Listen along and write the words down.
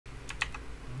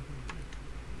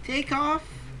Takeoff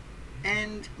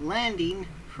and landing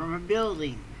from a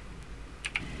building.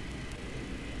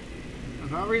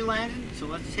 I've already landed, so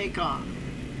let's take off.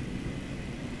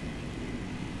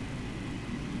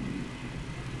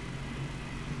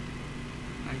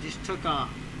 I just took off.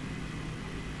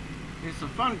 Here's a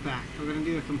fun fact. We're going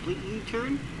to do a complete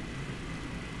U-turn,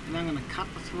 and I'm going to cut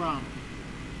the throttle,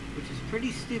 which is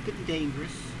pretty stupid and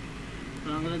dangerous,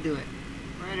 but I'm going to do it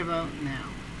right about now.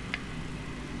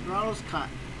 Throttle's cut.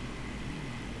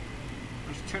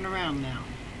 Let's turn around now.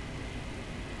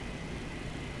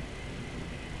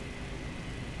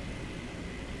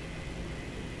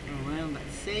 I'll land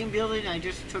that same building I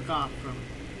just took off from.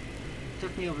 It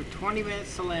took me over 20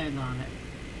 minutes to land on it.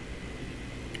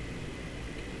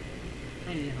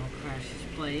 I didn't know crash this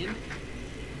plane.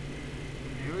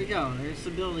 There we go. There's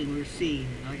the building we're seeing.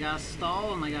 I gotta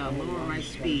stall and I gotta lower my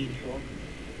speed.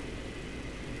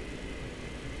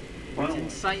 It's in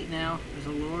sight now. There's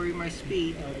a lowering my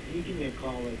speed. Can you give me a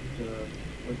call at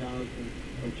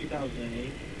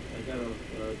 2008? I got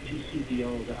two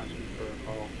CDOs asking for a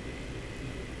call.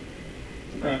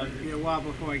 It'll be a while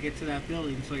before I get to that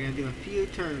building, so I gotta do a few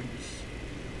turns.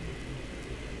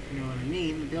 You know what I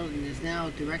mean? The building is now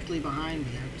directly behind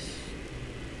me.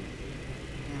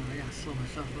 I gotta slow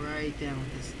myself right down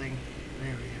with this thing.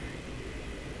 There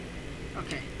we are.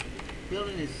 Okay.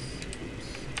 Building is...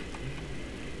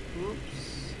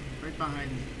 Oops. Right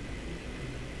behind me.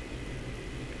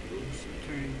 Oops.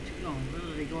 Turning to... Oh,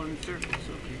 really going in circles.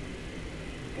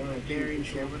 Okay. My bearings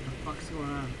here. What the fuck's going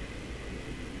on?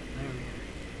 There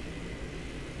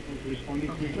we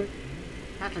are. Okay.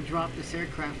 I have to drop this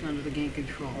aircraft under the gain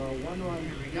control. There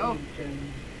we go.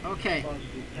 Okay.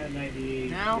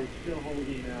 Now,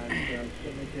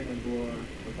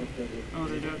 oh,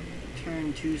 they don't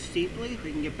turn too steeply.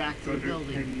 We can get back to the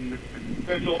building.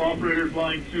 Potential operators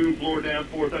line 2, Bloor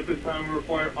Danforth. At this time, we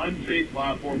require unsafe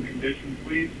platform conditions,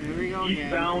 please. There we go.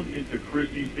 Eastbound into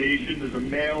Christie Station. There's a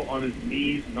male on his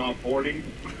knees, not boarding.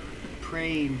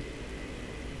 Praying.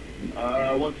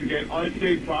 Once again,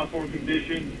 unsafe platform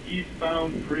conditions,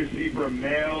 eastbound Christie for a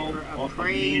male on the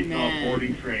knees, not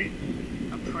boarding trains.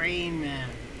 A praying man.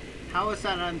 How is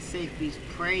that unsafe? He's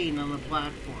praying on the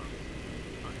platform.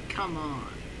 Oh, come on.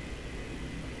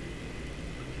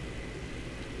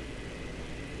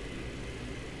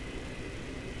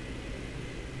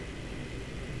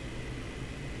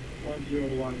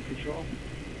 Control.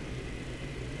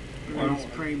 He's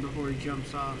praying before he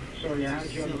jumps off. Sorry, I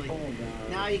had you on the phone.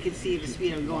 Now you can see the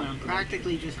speed I'm going. I'm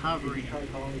practically just hovering. Try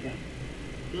calling again.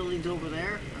 Building's over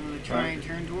there. I'm going to try and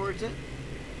turn towards it.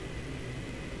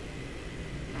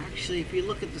 Actually, if you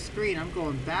look at the screen, I'm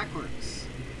going backwards.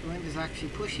 The wind is actually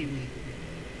pushing me.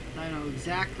 I know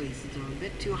exactly. Since I'm a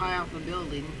bit too high off the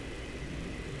building,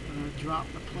 I'm going to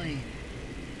drop the plane.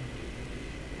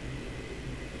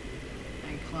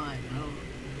 And climb. That'll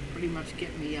pretty much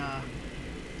get me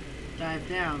dive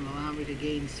down, allow me to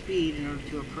gain speed in order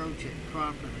to approach it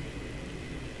properly.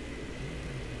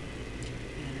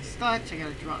 And as such, I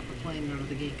gotta drop the plane under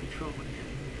the gate control again.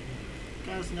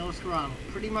 Because no throttle.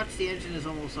 Pretty much the engine is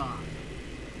almost off.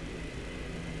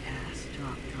 Yes,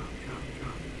 drop, drop, drop,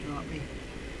 drop, drop me.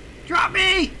 Drop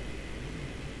me!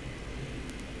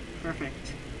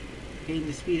 Perfect. Gain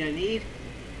the speed I need.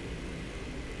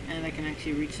 And I can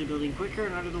actually reach the building quicker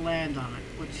in order to land on it,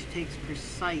 which takes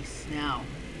precise now.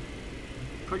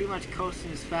 Pretty much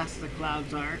coasting as fast as the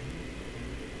clouds are.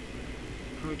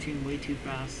 Approaching way too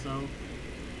fast, so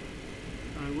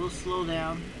I will slow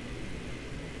down.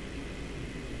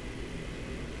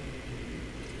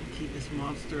 Keep this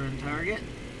monster on target.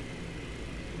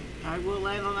 I will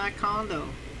land on that condo.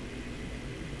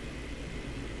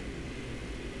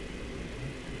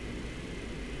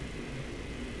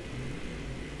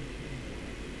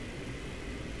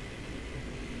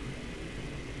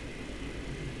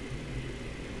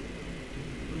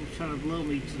 Trying to blow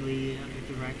me to the other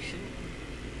direction.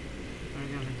 I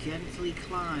gotta gently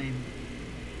climb.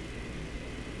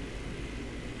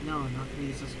 No, I'm not gonna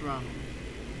use the throttle.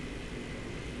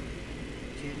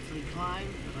 Gently climb,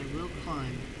 but I will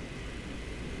climb.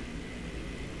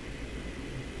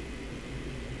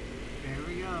 There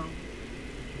we go.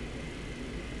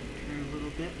 Turn a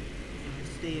little bit.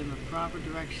 Gotta stay in the proper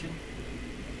direction.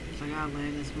 So I gotta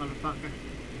land this motherfucker.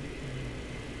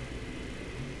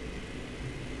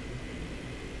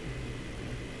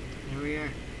 There we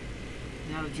are.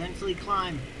 Now to gently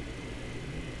climb.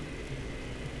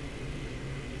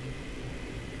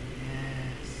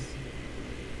 Yes.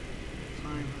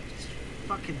 Climb. This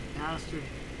fucking bastard.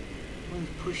 One's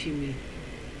pushing me.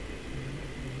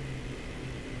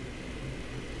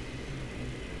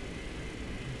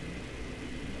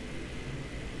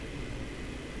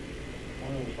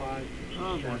 105.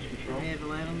 Oh, boy. Traffic control. I had to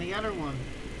land on the other one.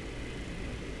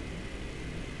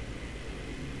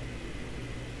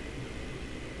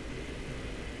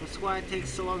 That's why it takes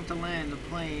so long to land a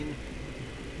plane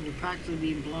when you're practically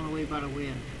being blown away by the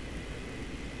wind.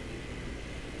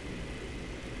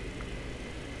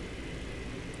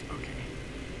 Okay.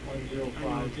 105. I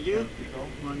know what to do. Traffic control.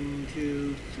 1,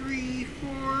 2, 3,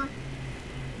 4.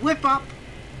 Whip up!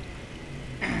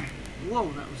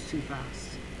 Whoa, that was too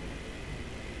fast.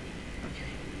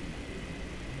 Okay.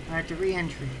 Alright, the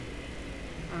re-entry.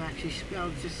 I'm actually, I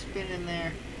was just spinning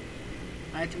there.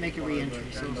 I had to make a re-entry,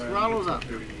 so throttle's up.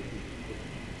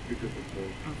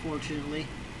 Unfortunately.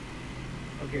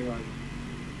 Okay, Roger.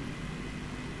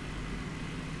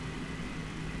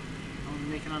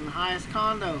 I'm making on the highest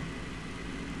condo.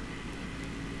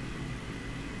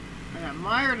 I got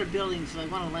admire the building, so I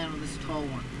want to land on this tall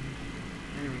one.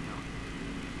 There we go.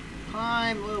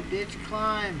 Climb, little bitch,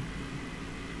 climb.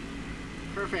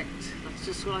 Perfect. That's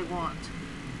just what I want.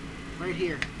 Right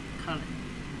here. Cut it.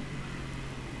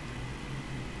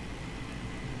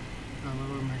 I'll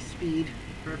lower my speed.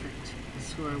 Perfect.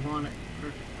 That's where I want it.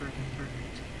 Perfect, perfect,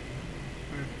 perfect.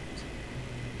 Perfect.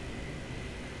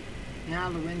 Now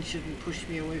the wind shouldn't push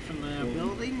me away from the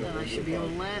building, and I should be able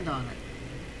to land on it.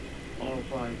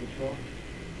 105 control.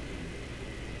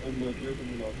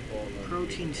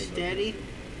 Approaching steady.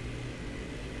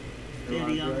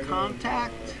 Steady on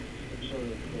contact. Sort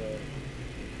of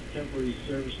temporary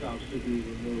service stops to be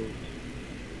removed.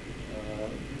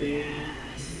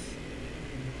 Yes.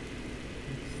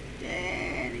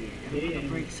 Steady. I'm going to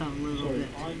break some a little bit.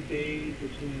 On bay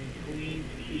between Queens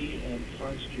Key and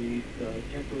Front Street,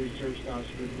 temporary service stops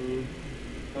removed.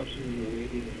 Customers are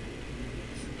waiting.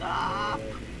 Stop.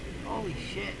 Holy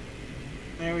shit.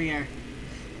 There we are.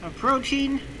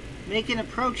 Approaching. Making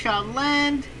approach on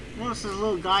land. Notice there's a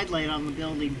little guide light on the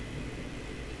building.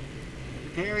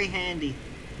 Very handy.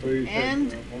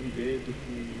 And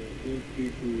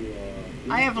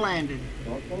I have landed.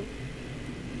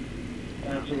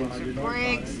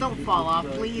 Brakes, don't fall off,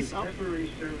 please. Oh,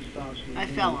 I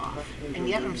fell off, and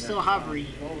yet I'm still hovering.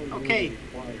 Okay,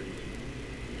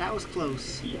 that was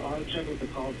close. I'll check with the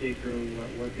call taker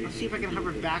what they Let's see if I can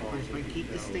hover backwards. If I can keep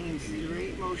this thing in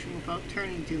straight motion without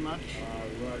turning too much.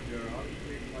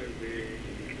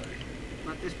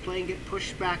 Let this plane get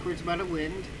pushed backwards by the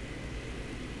wind.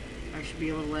 I should be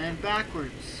able to land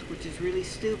backwards, which is really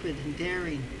stupid and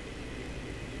daring.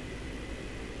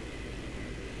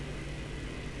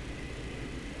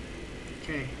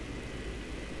 Okay.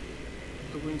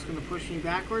 The wind's going to push me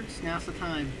backwards. Now's the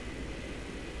time.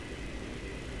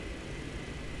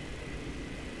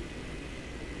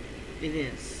 It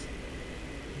is.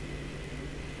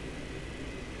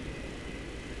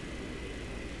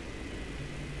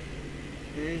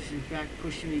 It is, in fact,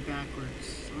 pushing me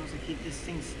backwards. As long as I keep this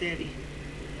thing steady.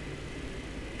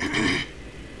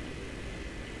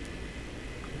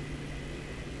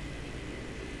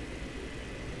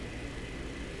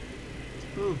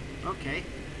 Ooh, okay.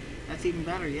 That's even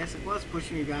better. Yes, it was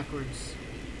pushing me backwards.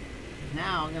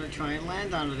 Now I'm going to try and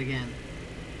land on it again.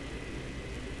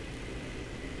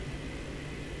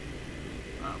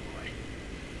 Oh boy.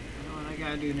 I know what I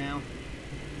gotta do now.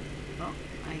 Oh,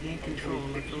 I gained control,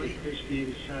 luckily.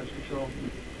 Control.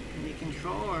 Can you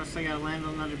control, or else I gotta land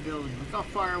on another building? Look how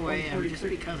far away I am just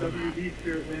because of that.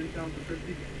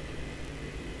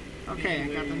 Okay, I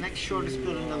got the next shortest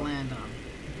building to land on.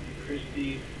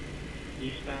 Christie,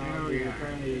 eastbound. There we are.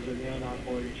 Currently there's a man on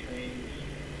board the trains.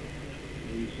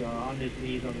 He's on his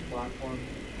knees on the platform.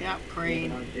 Yeah,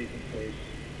 praying. Taking place.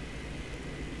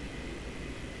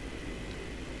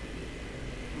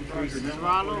 Increase the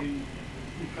throttle.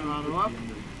 Throttle up.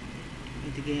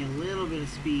 Need to gain a little bit of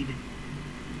speed.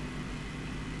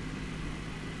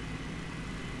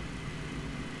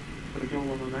 Control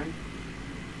 109.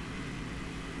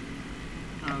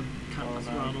 I'll cut the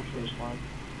throttle. First one.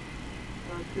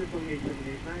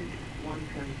 2.8789. One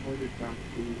transported back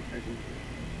to Edmonton.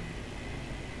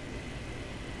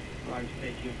 Right,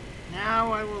 thank you.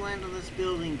 Now I will land on this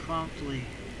building promptly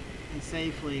and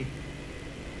safely.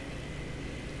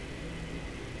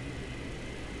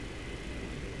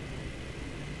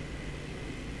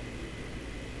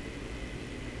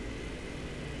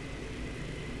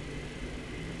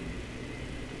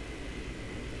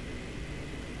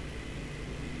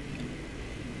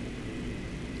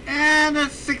 And a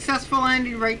successful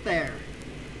landing right there.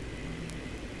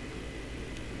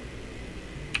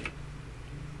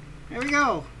 There we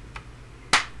go.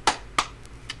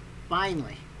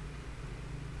 Finally.